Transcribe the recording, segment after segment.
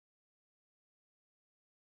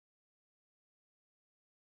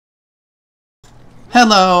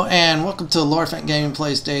Hello and welcome to Lord Fenton Gaming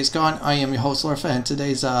Plays Days Gone. I am your host Lord Fenton.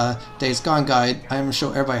 Today's Days Gone guide, I am going to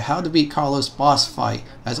show everybody how to beat Carlos boss fight.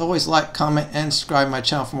 As always, like, comment, and subscribe to my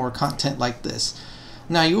channel for more content like this.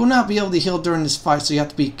 Now you will not be able to heal during this fight, so you have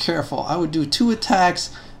to be careful. I would do 2 attacks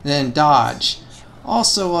and then dodge.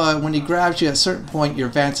 Also, when he grabs you at a certain point, you're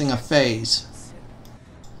advancing a phase.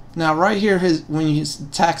 Now right here, when he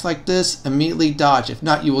attacks like this, immediately dodge. If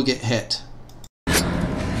not, you will get hit.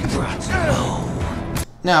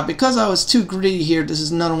 Now, because I was too greedy here, this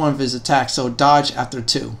is another one of his attacks, so dodge after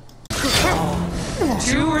 2.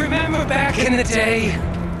 Do you remember back in the day?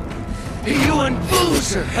 You and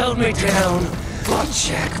Boozer held me down.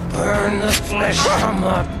 Jack burned the flesh from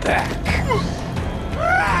my back.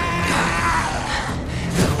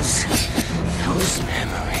 Those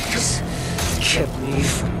memories kept me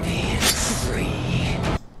from being free.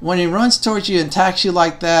 When he runs towards you and attacks you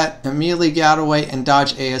like that, immediately get out of the way and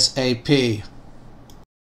dodge ASAP.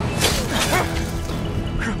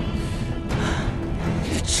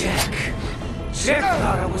 Jack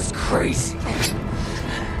thought I was crazy, but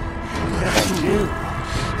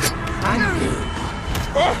I knew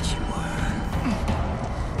what you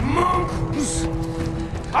were. Mongoose!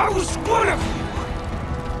 I was one of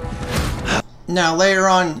you! Now later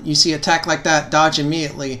on, you see attack like that, dodge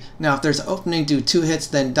immediately. Now if there's an opening, do 2 hits,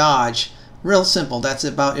 then dodge. Real simple, that's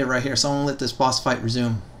about it right here, so I'm going to let this boss fight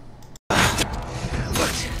resume. But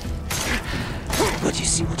you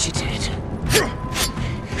see what you did?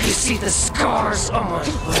 You see the scars on my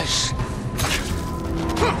flesh?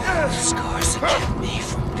 The scars that kept me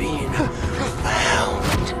from being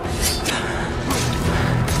found.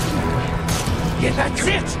 Yeah, that's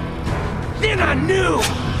it! Then I knew!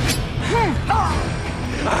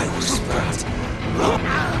 I was sprout.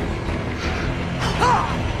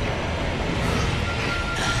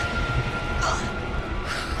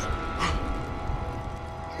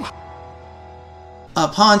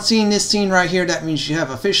 Upon seeing this scene right here, that means you have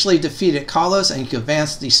officially defeated Carlos and you can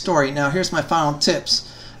advance the story. Now here's my final tips.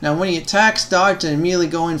 Now when he attacks, dodge and immediately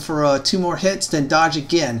go in for 2 more hits, then dodge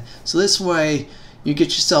again. So this way you get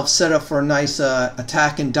yourself set up for a nice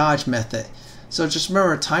attack and dodge method. So just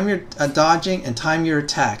remember, time your dodging and time your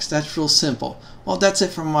attacks. That's real simple. Well, that's it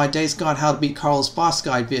from my Days Gone How to Beat Carlos Boss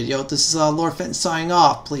Guide video. This is Lord Fenton signing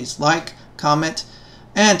off. Please like, comment,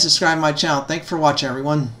 and subscribe to my channel. Thanks for watching,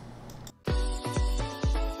 everyone.